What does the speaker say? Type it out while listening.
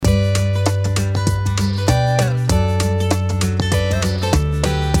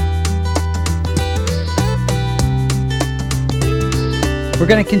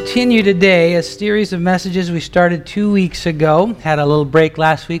going to continue today a series of messages we started 2 weeks ago. Had a little break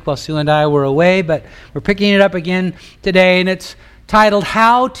last week while Sue and I were away, but we're picking it up again today, and it's titled,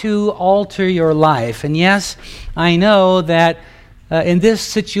 How to Alter Your Life. And yes, I know that in this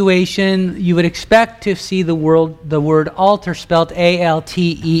situation, you would expect to see the word alter spelled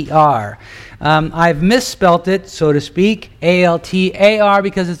A-L-T-E-R. I've misspelt it, so to speak, A-L-T-A-R,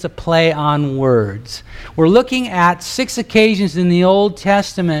 because it's a play on words. We're looking at 6 occasions in the Old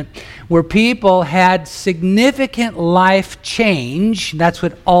Testament where people had significant life change. That's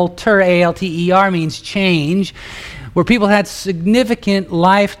what alter, A-L-T-E-R, means change. Where people had significant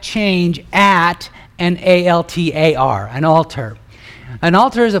life change at an A-L-T-A-R, an altar. An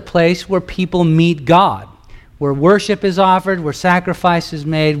altar is a place where people meet God, where worship is offered, where sacrifice is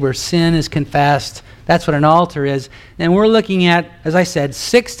made, where sin is confessed. That's what an altar is. And we're looking at, as I said,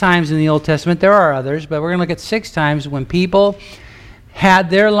 6 times in the Old Testament. There are others, but we're going to look at 6 times when people had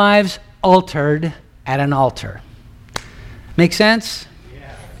their lives altered at an altar. Make sense?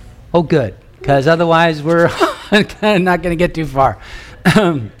 Yeah. Oh, good, because otherwise we're not going to get too far.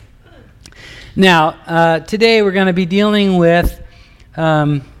 Now, today we're going to be dealing with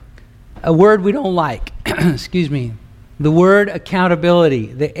a word we don't like. Excuse me. The word accountability,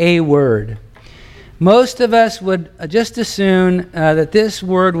 the A word. Most of us would just assume that this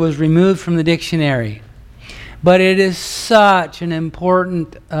word was removed from the dictionary. But it is such an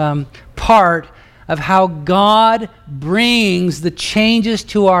important part of how God brings the changes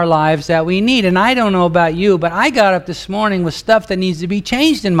to our lives that we need. And I don't know about you, but I got up this morning with stuff that needs to be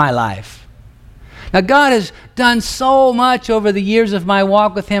changed in my life. Now, God has done so much over the years of my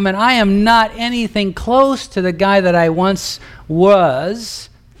walk with Him, and I am not anything close to the guy that I once was.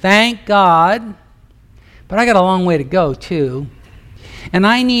 Thank God. But I got a long way to go, too. And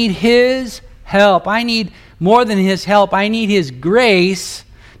I need His help. I need more than His help. I need His grace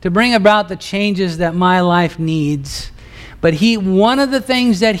to bring about the changes that my life needs. But one of the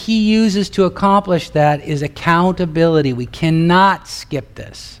things that He uses to accomplish that is accountability. We cannot skip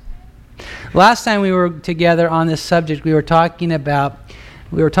this. Last time we were together on this subject, we were talking about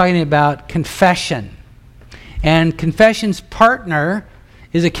confession. And confession's partner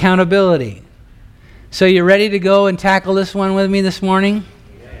is accountability. So you ready to go and tackle this one with me this morning?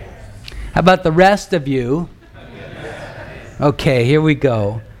 Yes. How about the rest of you? Yes. Okay, here we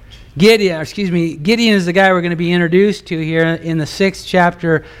go. Gideon is the guy we're going to be introduced to here in the 6th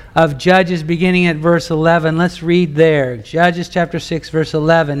chapter of Judges, beginning at verse 11. Let's read there. Judges chapter 6, verse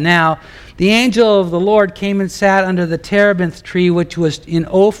 11. Now, the angel of the Lord came and sat under the terebinth tree, which was in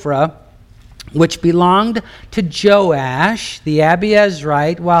Ophrah, which belonged to Joash, the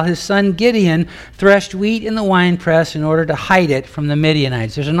Abiezrite, while his son Gideon threshed wheat in the winepress in order to hide it from the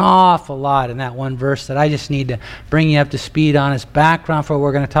Midianites. There's an awful lot in that one verse that I just need to bring you up to speed on as background for what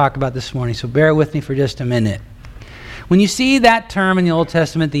we're going to talk about this morning. So bear with me for just a minute. When you see that term in the Old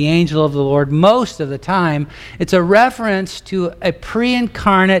Testament, the angel of the Lord, most of the time, it's a reference to a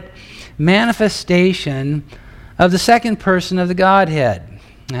pre-incarnate manifestation of the second person of the Godhead.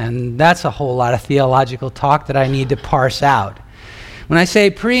 And that's a whole lot of theological talk that I need to parse out. When I say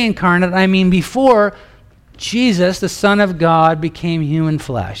pre-incarnate, I mean before Jesus, the Son of God, became human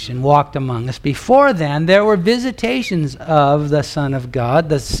flesh and walked among us. Before then, there were visitations of the Son of God,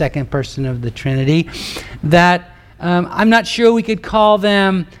 the second person of the Trinity, that I'm not sure we could call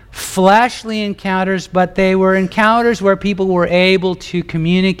them fleshly encounters, but they were encounters where people were able to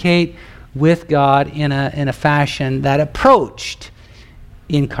communicate with God in a fashion that approached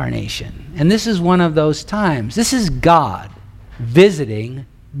incarnation. And this is one of those times. This is God visiting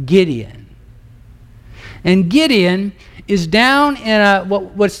Gideon. And Gideon is down in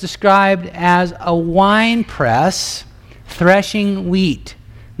what's described as a wine press threshing wheat.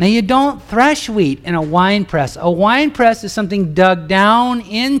 Now, you don't thresh wheat in a wine press. A wine press is something dug down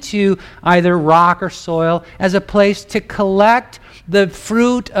into either rock or soil as a place to collect the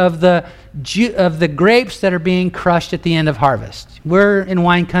fruit of the grapes that are being crushed at the end of harvest. We're in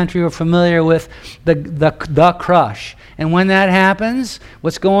wine country. We're familiar with the crush. And when that happens,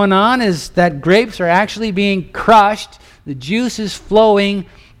 what's going on is that grapes are actually being crushed. The juice is flowing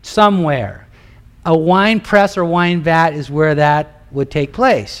somewhere. A wine press or wine vat is where that would take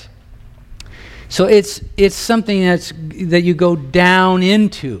place. So it's something that you go down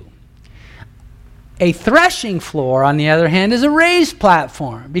into. A threshing floor, on the other hand, is a raised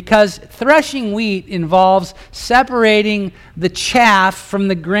platform, because threshing wheat involves separating the chaff from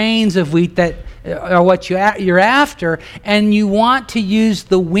the grains of wheat that are what you're after, and you want to use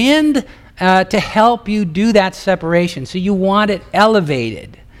the wind to help you do that separation. So you want it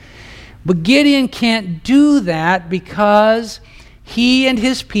elevated. But Gideon can't do that because he and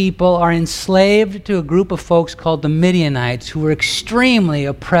his people are enslaved to a group of folks called the Midianites, who were extremely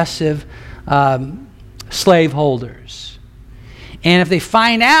oppressive slaveholders. And if they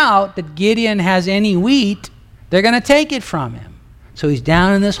find out that Gideon has any wheat, they're going to take it from him. So he's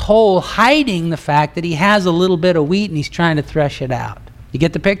down in this hole hiding the fact that he has a little bit of wheat and he's trying to thresh it out. You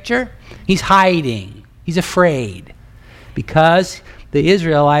get the picture? He's hiding. He's afraid because the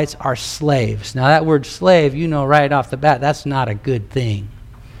Israelites are slaves. Now that word slave, you know right off the bat, that's not a good thing.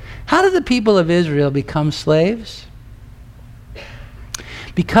 How did the people of Israel become slaves?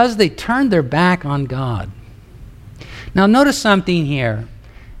 Because they turned their back on God. Now notice something here.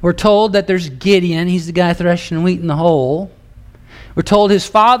 We're told that there's Gideon. He's the guy threshing wheat in the hole. We're told his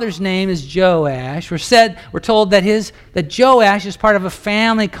father's name is Joash. We're told that Joash is part of a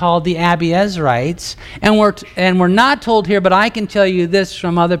family called the Abiezrites. And we're not told here, but I can tell you this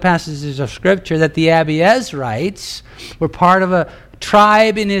from other passages of Scripture, that the Abiezrites were part of a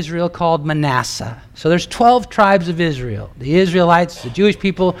tribe in Israel called Manasseh. So there's 12 tribes of Israel. The Israelites, the Jewish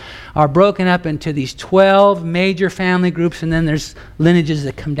people, are broken up into these 12 major family groups, and then there's lineages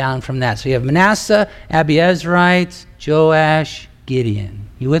that come down from that. So you have Manasseh, Abiezrites, Joash, Gideon.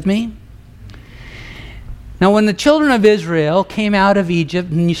 You with me? Now, when the children of Israel came out of Egypt,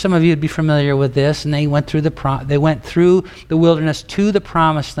 and some of you would be familiar with this, and they went through the wilderness to the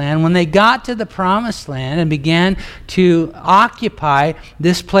Promised Land. When they got to the Promised Land and began to occupy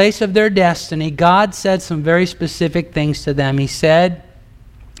this place of their destiny, God said some very specific things to them. He said,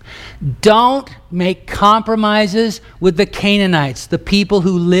 don't make compromises with the Canaanites, the people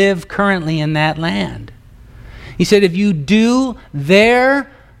who live currently in that land. He said, if you do,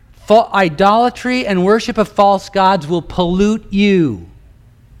 their idolatry and worship of false gods will pollute you.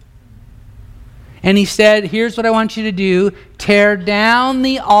 And he said, here's what I want you to do. Tear down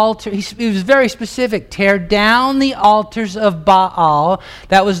the altar. He was very specific. Tear down the altars of Baal.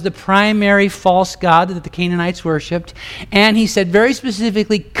 That was the primary false god that the Canaanites worshipped. And he said very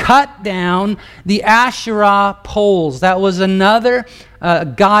specifically, cut down the Asherah poles. That was another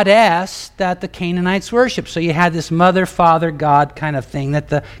goddess that the Canaanites worshipped. So you had this mother, father, God kind of thing that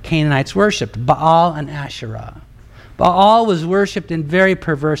the Canaanites worshipped. Baal and Asherah. Baal was worshipped in very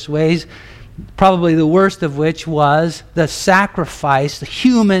perverse ways. Probably the worst of which was the sacrifice, the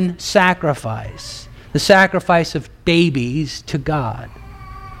human sacrifice, the sacrifice of babies to God,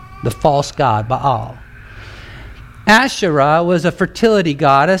 the false god, Baal. Asherah was a fertility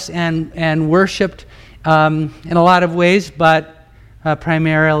goddess and worshipped in a lot of ways, but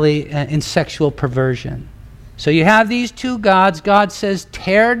primarily in sexual perversion. So you have these two gods. God says,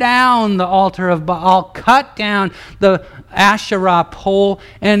 tear down the altar of Baal, cut down the Asherah pole,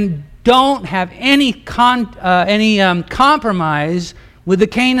 and don't have any compromise with the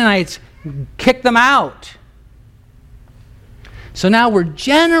Canaanites. Kick them out. So now we're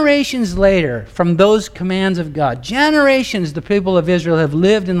generations later from those commands of God. Generations the people of Israel have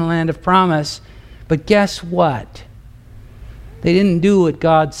lived in the land of promise. But guess what? They didn't do what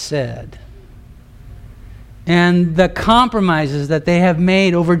God said. And the compromises that they have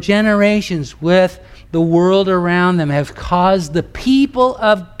made over generations with the world around them have caused the people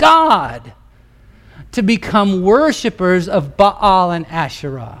of God to become worshipers of Baal and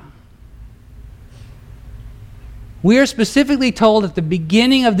Asherah. We are specifically told at the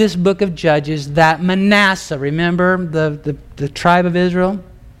beginning of this book of Judges that Manasseh, remember the tribe of Israel?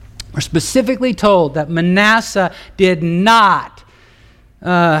 We're specifically told that Manasseh did not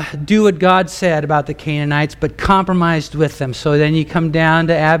do what God said about the Canaanites, but compromised with them. So then you come down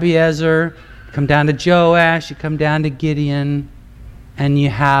to Abiezer, come down to Joash, you come down to Gideon, and you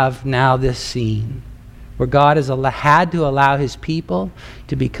have now this scene where God has had to allow his people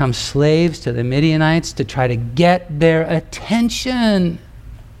to become slaves to the Midianites to try to get their attention.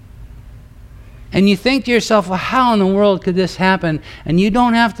 And you think to yourself, well, how in the world could this happen? And you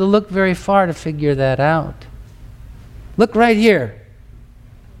don't have to look very far to figure that out. Look right here.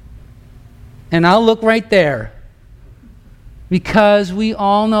 And I'll look right there. Because we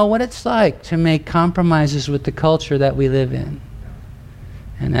all know what it's like to make compromises with the culture that we live in.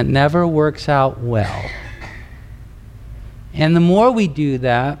 And it never works out well. And the more we do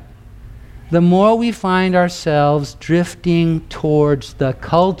that, the more we find ourselves drifting towards the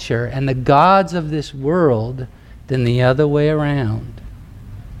culture and the gods of this world than the other way around.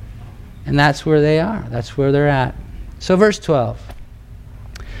 And that's where they are. That's where they're at. So verse 12.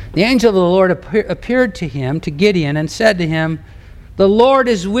 The angel of the Lord appeared to him, to Gideon, and said to him, "The Lord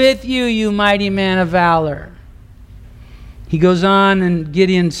is with you, you mighty man of valor." He goes on, and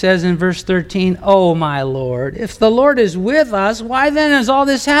Gideon says in verse 13, "Oh, my Lord, if the Lord is with us, why then has all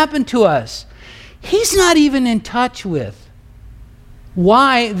this happened to us?" He's not even in touch with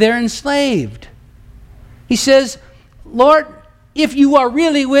why they're enslaved. He says, Lord, if you are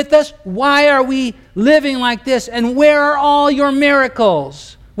really with us, why are we living like this? And where are all your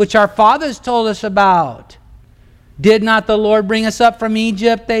miracles, which our fathers told us about? Did not the Lord bring us up from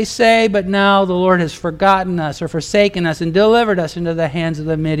Egypt, they say, but now the Lord has forgotten us or forsaken us and delivered us into the hands of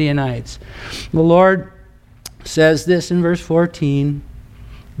the Midianites. The Lord says this in verse 14,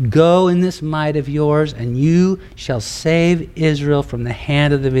 go in this might of yours, and you shall save Israel from the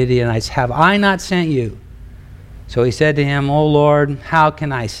hand of the Midianites. Have I not sent you? So he said to him, O Lord, how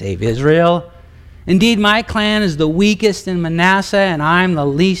can I save Israel? Indeed, my clan is the weakest in Manasseh, and I am the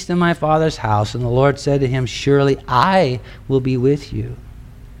least in my father's house. And the Lord said to him, surely I will be with you,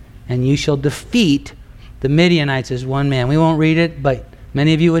 and you shall defeat the Midianites as one man. We won't read it, but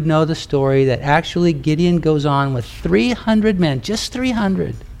many of you would know the story that actually Gideon goes on with 300 men, just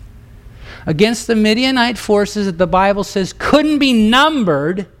 300, against the Midianite forces that the Bible says couldn't be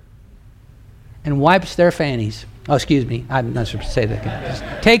numbered, and wipes their fannies. Oh, excuse me. I'm not supposed to say that again. Just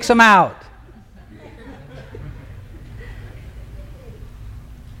takes them out.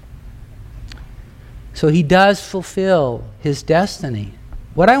 So he does fulfill his destiny.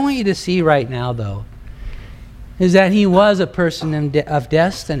 What I want you to see right now, though, is that he was a person of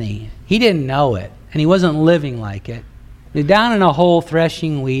destiny. He didn't know it, and he wasn't living like it. He's down in a hole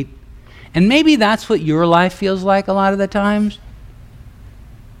threshing wheat, and maybe that's what your life feels like a lot of the times.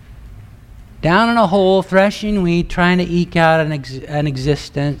 Down in a hole threshing wheat, trying to eke out an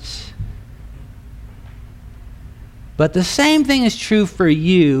existence. But the same thing is true for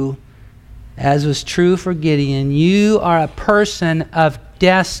you as was true for Gideon. You are a person of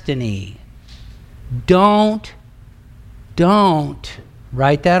destiny. Don't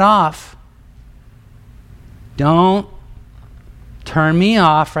write that off. Don't turn me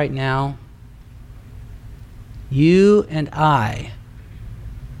off right now. You and I,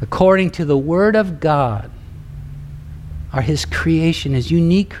 according to the Word of God, are His creation, His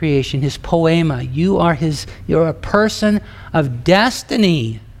unique creation, His poema. You're a person of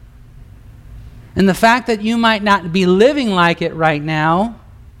destiny. And the fact that you might not be living like it right now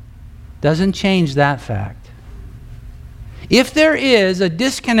doesn't change that fact. If there is a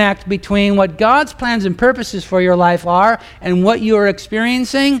disconnect between what God's plans and purposes for your life are and what you are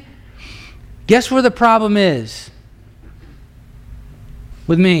experiencing, guess where the problem is?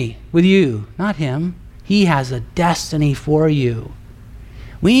 With me, with you, not Him. He has a destiny for you.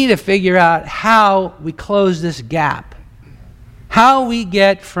 We need to figure out how we close this gap. How we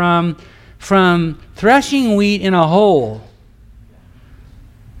get from threshing wheat in a hole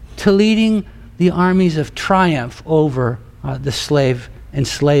to leading the armies of triumph over the slave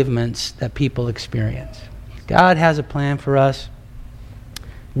enslavements that people experience. God has a plan for us.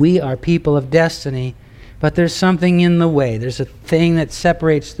 We are people of destiny, but there's something in the way. There's a thing that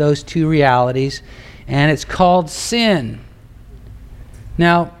separates those two realities, and it's called sin.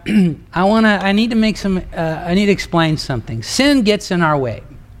 Now, I need to explain something. Sin gets in our way,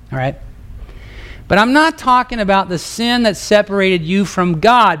 all right? But I'm not talking about the sin that separated you from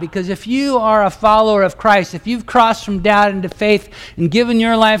God, because if you are a follower of Christ, if you've crossed from doubt into faith and given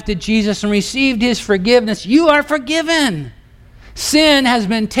your life to Jesus and received His forgiveness, you are forgiven. Sin has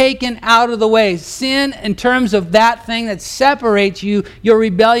been taken out of the way. Sin, in terms of that thing that separates you, your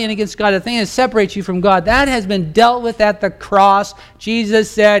rebellion against God, the thing that separates you from God, that has been dealt with at the cross.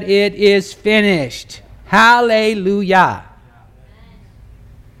 Jesus said, "It is finished." Hallelujah.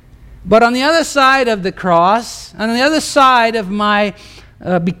 But on the other side of the cross, on the other side of my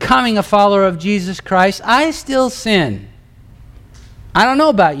becoming a follower of Jesus Christ, I still sin. I don't know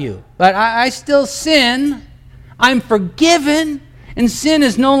about you, but I still sin. I'm forgiven, and sin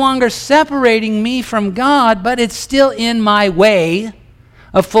is no longer separating me from God, but it's still in my way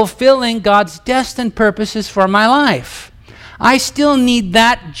of fulfilling God's destined purposes for my life. I still need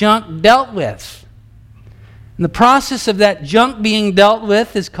that junk dealt with. And the process of that junk being dealt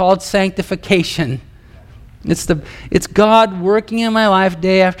with is called sanctification. It's God working in my life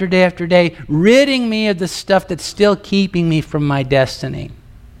day after day after day, ridding me of the stuff that's still keeping me from my destiny.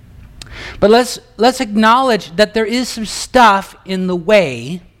 But let's acknowledge that there is some stuff in the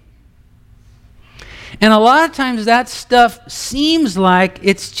way. And a lot of times that stuff seems like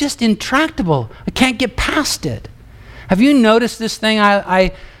it's just intractable. I can't get past it. Have you noticed this thing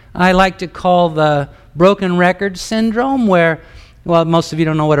I like to call the broken record syndrome, where, well, most of you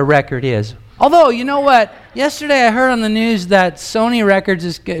don't know what a record is. Although, you know what? Yesterday I heard on the news that Sony Records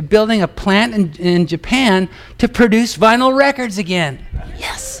is building a plant in Japan to produce vinyl records again.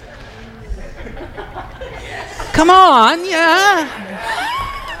 Yes. Come on, yeah.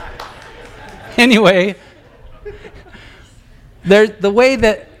 Anyway, The way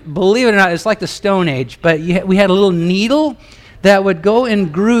that, believe it or not, it's like the Stone Age, but we had a little needle that would go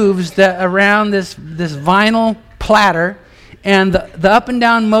in grooves that around this vinyl platter, and the up and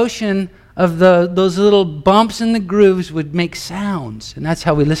down motion of those little bumps in the grooves would make sounds, and that's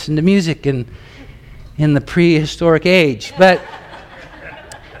how we listened to music in the prehistoric age. But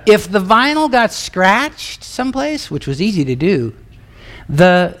if the vinyl got scratched someplace, which was easy to do,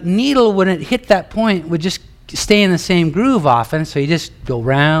 the needle, when it hit that point, would just stay in the same groove often, so you just go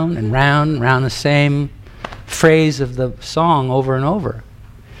round and round and round the same phrase of the song over and over.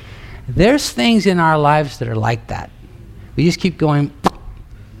 There's things in our lives that are like that. We just keep going.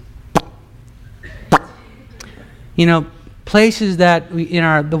 Places that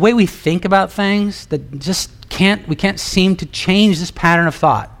the way we think about things that just we can't seem to change this pattern of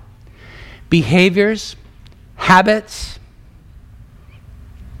thought. Behaviors, habits.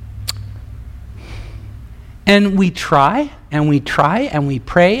 And we try, and we try, and we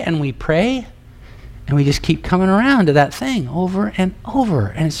pray, and we pray, and we just keep coming around to that thing over and over.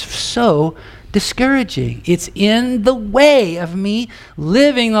 And it's so discouraging. It's in the way of me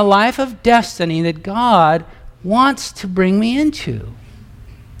living the life of destiny that God wants to bring me into.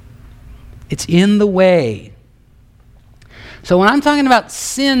 It's in the way. So when I'm talking about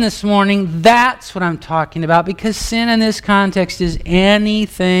sin this morning, that's what I'm talking about, because sin in this context is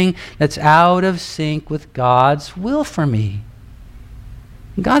anything that's out of sync with God's will for me.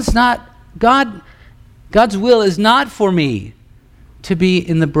 God's will is not for me to be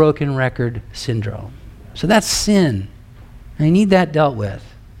in the broken record syndrome. So that's sin. And I need that dealt with.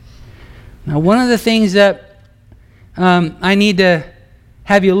 Now, one of the things that I need to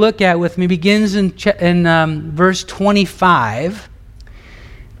have you look at with me begins in verse 25,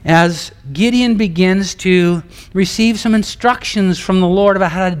 as Gideon begins to receive some instructions from the Lord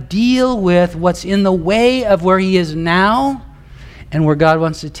about how to deal with what's in the way of where he is now and where God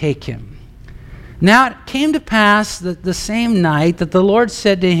wants to take him. Now it came to pass that the same night that the Lord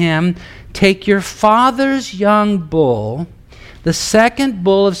said to him, "Take your father's young bull, the second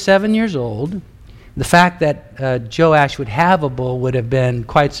bull of 7 years old." The fact that Joash would have a bull would have been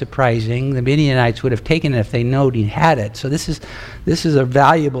quite surprising. The Midianites would have taken it if they known he had it. So this is a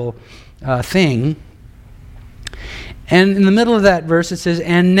valuable thing. And in the middle of that verse it says,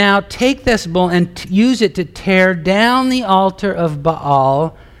 "And now take this bull and use it to tear down the altar of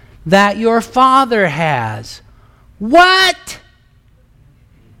Baal that your father has." What?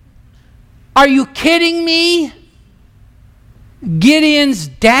 Are you kidding me? Gideon's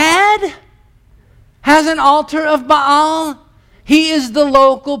dad has an altar of Baal? He is the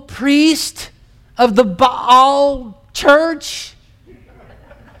local priest of the Baal church?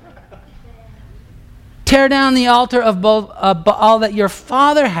 Tear down the altar of Baal that your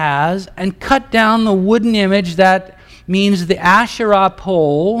father has and cut down the wooden image, that means the Asherah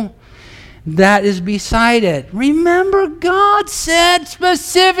pole, that is beside it. Remember, God said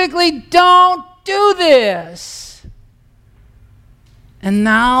specifically, don't do this. And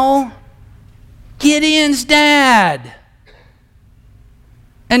now Gideon's dad.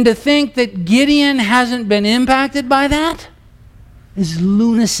 And to think that Gideon hasn't been impacted by that is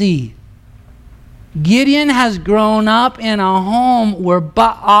lunacy. Gideon has grown up in a home where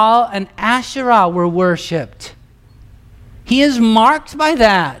Baal and Asherah were worshipped. He is marked by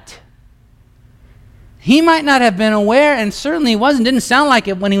that. He might not have been aware, and certainly didn't sound like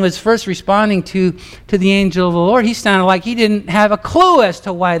it when he was first responding to the angel of the Lord. He sounded like he didn't have a clue as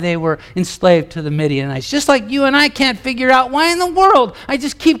to why they were enslaved to the Midianites. Just like you and I can't figure out why in the world I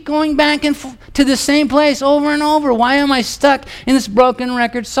just keep going back to the same place over and over. Why am I stuck in this broken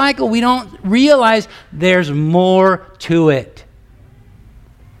record cycle? We don't realize there's more to it.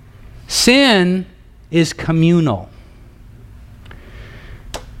 Sin is communal.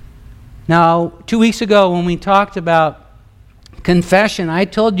 Now, 2 weeks ago when we talked about confession, I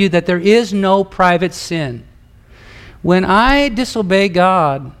told you that there is no private sin. When I disobey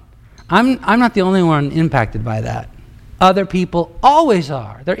God, I'm not the only one impacted by that. Other people always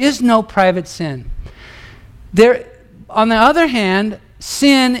are. There is no private sin. On the other hand,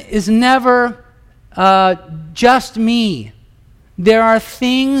 sin is never just me. There are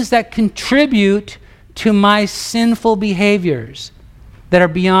things that contribute to my sinful behaviors that are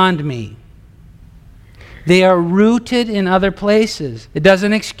beyond me. They are rooted in other places. It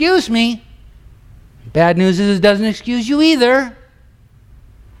doesn't excuse me. Bad news is it doesn't excuse you either.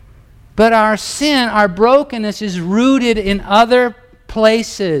 But our sin, our brokenness is rooted in other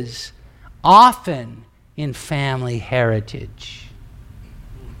places, often in family heritage.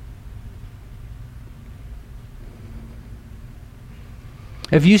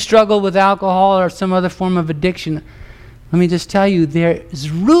 If you struggle with alcohol or some other form of addiction, let me just tell you, there's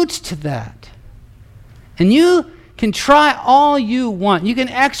roots to that. And you can try all you want. You can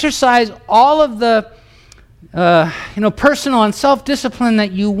exercise all of the personal and self-discipline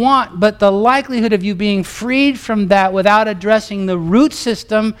that you want, but the likelihood of you being freed from that without addressing the root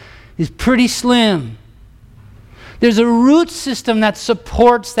system is pretty slim. There's a root system that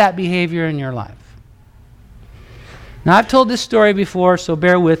supports that behavior in your life. Now, I've told this story before, so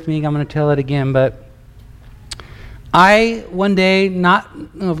bear with me. I'm going to tell it again, but I, one day,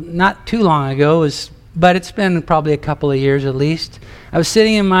 not too long ago, but it's been probably a couple of years at least, I was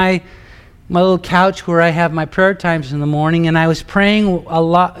sitting in my little couch where I have my prayer times in the morning, and I was praying a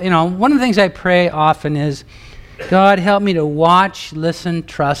lot. One of the things I pray often is, God, help me to watch, listen,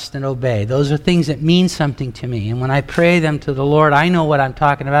 trust, and obey. Those are things that mean something to me. And when I pray them to the Lord, I know what I'm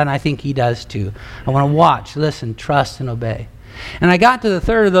talking about, and I think He does too. I want to watch, listen, trust, and obey. And I got to the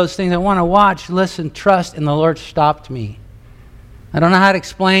third of those things. I want to watch, listen, trust, and the Lord stopped me. I don't know how to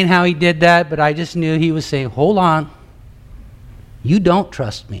explain how He did that, but I just knew He was saying, hold on. You don't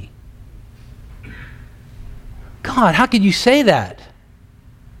trust me. God, how could you say that?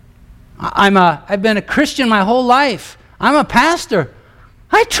 I've been a Christian my whole life. I'm a pastor.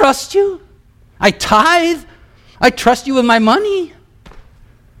 I trust you. I tithe. I trust you with my money.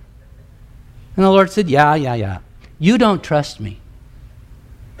 And the Lord said, yeah. You don't trust me.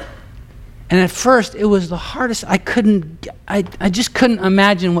 And at first, it was the hardest. I just couldn't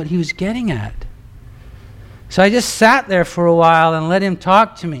imagine what He was getting at. So I just sat there for a while and let Him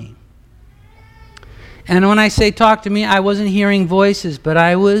talk to me. And when I say talk to me, I wasn't hearing voices, but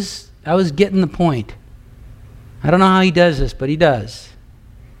I was getting the point. I don't know how He does this, but He does.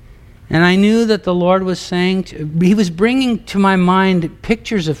 And I knew that the Lord was saying, He was bringing to my mind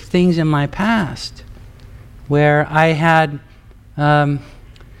pictures of things in my past where I had,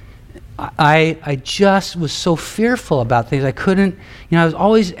 I just was so fearful about things. I couldn't, I was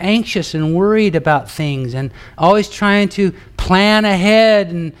always anxious and worried about things and always trying to plan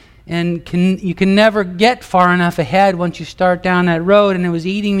ahead and you can never get far enough ahead once you start down that road, and it was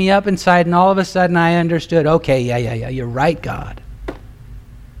eating me up inside, and all of a sudden I understood, okay, yeah, you're right, God.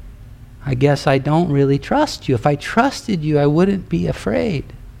 I guess I don't really trust you. If I trusted you, I wouldn't be afraid.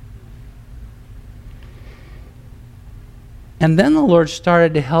 And then the Lord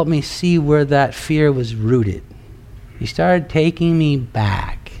started to help me see where that fear was rooted. He started taking me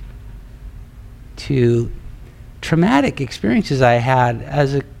back to traumatic experiences I had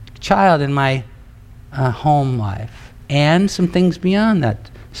as a child in my home life, and some things beyond that,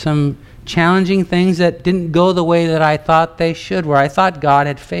 some challenging things that didn't go the way that I thought they should, where I thought God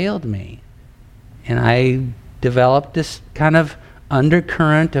had failed me. And I developed this kind of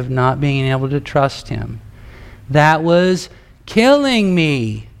undercurrent of not being able to trust Him. That was killing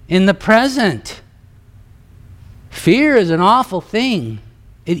me in the present. Fear is an awful thing.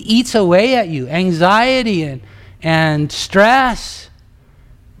 It eats away at you. Anxiety and stress.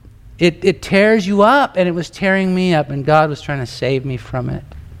 It tears you up, and it was tearing me up, and God was trying to save me from it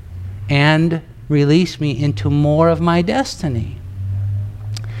and release me into more of my destiny.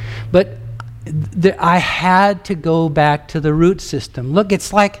 But I had to go back to the root system. Look,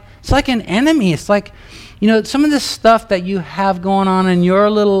 it's like an enemy. It's like, some of this stuff that you have going on in your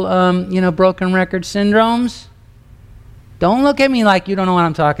little, broken record syndromes. Don't look at me like you don't know what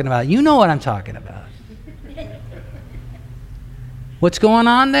I'm talking about. You know what I'm talking about. What's going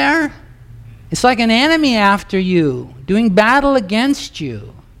on there? It's like an enemy after you, doing battle against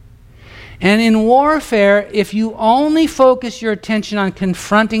you. And in warfare, if you only focus your attention on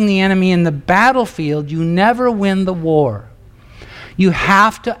confronting the enemy in the battlefield, you never win the war. You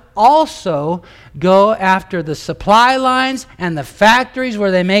have to also go after the supply lines and the factories where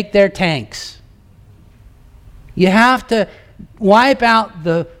they make their tanks. You have to wipe out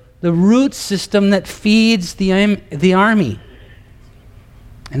the root system that feeds the army.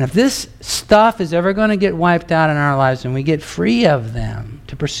 And if this stuff is ever going to get wiped out in our lives and we get free of them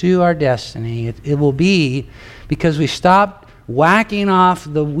to pursue our destiny, it will be because we stopped whacking off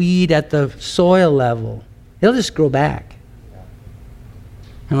the weed at the soil level. It'll just grow back.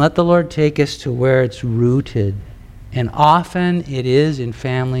 And let the Lord take us to where it's rooted. And often it is in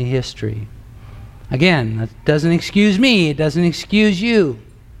family history. Again, that doesn't excuse me. It doesn't excuse you.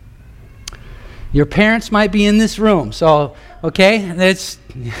 Your parents might be in this room, so, okay? This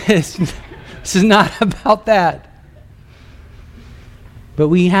is not about that. But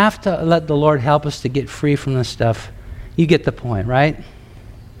we have to let the Lord help us to get free from this stuff. You get the point, right?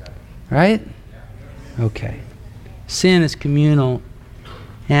 Right? Okay. Sin is communal.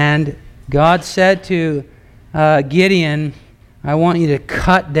 And God said to Gideon, I want you to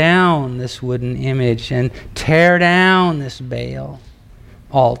cut down this wooden image and tear down this Baal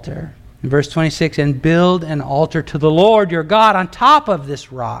altar. In verse 26, and build an altar to the Lord your God on top of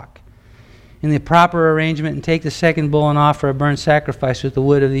this rock in the proper arrangement, and take the second bull and offer a burnt sacrifice with the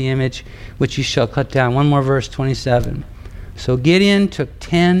wood of the image which you shall cut down. One more verse, 27. So Gideon took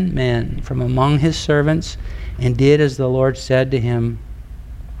 10 men from among his servants and did as the Lord said to him.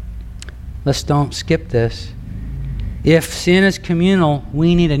 Let's don't skip this. If sin is communal,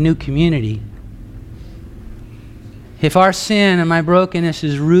 we need a new community. If our sin and my brokenness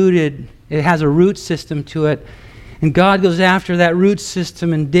is rooted, it has a root system to it, and God goes after that root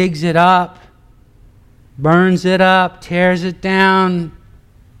system and digs it up, burns it up, tears it down,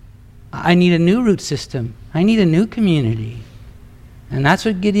 I need a new root system. I need a new community. And that's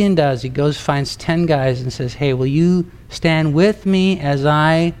what Gideon does. He goes, finds 10 guys and says, hey, will you stand with me as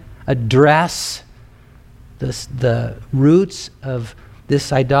I address the roots of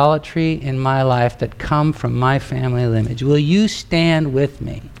this idolatry in my life that come from my family lineage? Will you stand with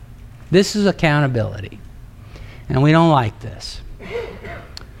me? This is accountability. And we don't like this.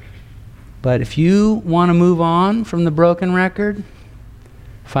 But if you want to move on from the broken record,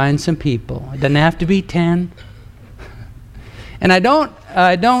 find some people. It doesn't have to be 10. And I don't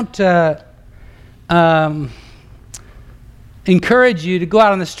encourage you to go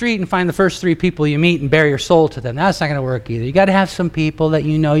out on the street and find the first 3 people you meet and bare your soul to them. That's not going to work either. You got to have some people that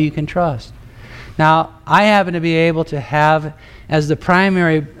you know you can trust. Now, I happen to be able to have as the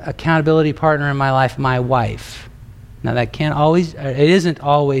primary accountability partner in my life my wife. Now, it isn't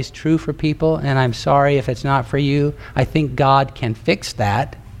always true for people, and I'm sorry if it's not for you. I think God can fix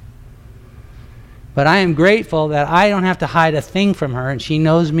that. But I am grateful that I don't have to hide a thing from her, and she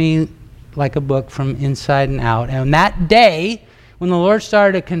knows me like a book from inside and out. And that day, when the Lord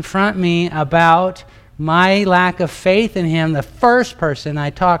started to confront me about my lack of faith in Him, the first person I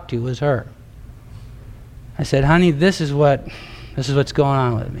talked to was her. I said, honey, this is what's going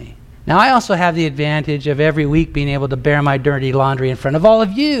on with me. Now, I also have the advantage of every week being able to bear my dirty laundry in front of all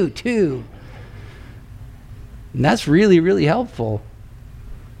of you, too. And that's really, really helpful.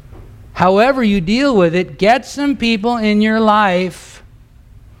 However you deal with it, get some people in your life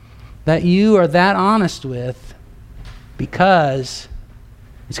that you are that honest with, because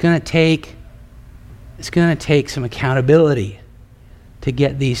it's going to take some accountability to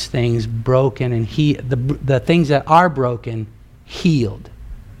get these things broken and the things that are broken healed.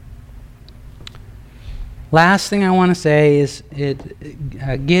 Last thing I want to say is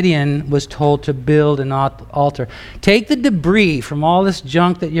Gideon was told to build an altar. Take the debris from all this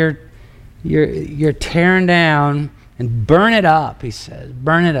junk that you're tearing down and burn it up, he says.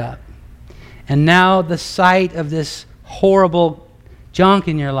 Burn it up. And now the site of this horrible junk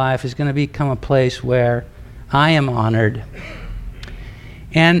in your life is going to become a place where I am honored.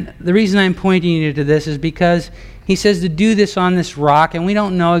 And the reason I'm pointing you to this is because he says to do this on this rock, and we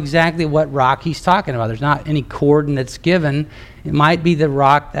don't know exactly what rock he's talking about. There's not any coordinates given. It might be the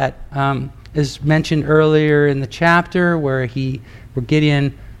rock that is mentioned earlier in the chapter where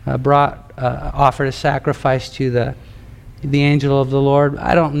Gideon offered a sacrifice to the angel of the Lord.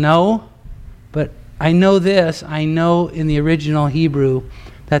 I don't know, but I know this. I know in the original Hebrew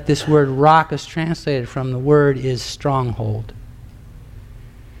that this word rock is translated from, the word is stronghold.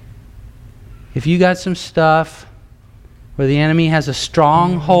 If you got some stuff where the enemy has a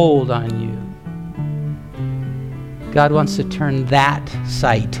strong hold on you, God wants to turn that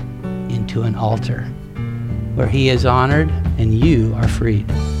site into an altar where He is honored and you are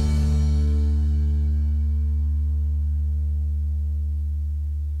freed.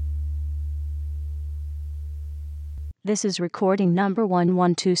 This is recording number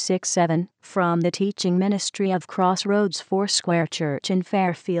 11267 from the teaching ministry of Crossroads Foursquare Church in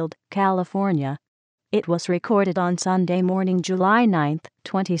Fairfield, California. It was recorded on Sunday morning, July 9,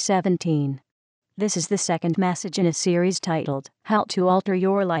 2017. This is the second message in a series titled, How to Alter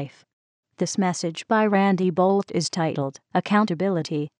Your Life. This message by Randy Boldt is titled, Accountability.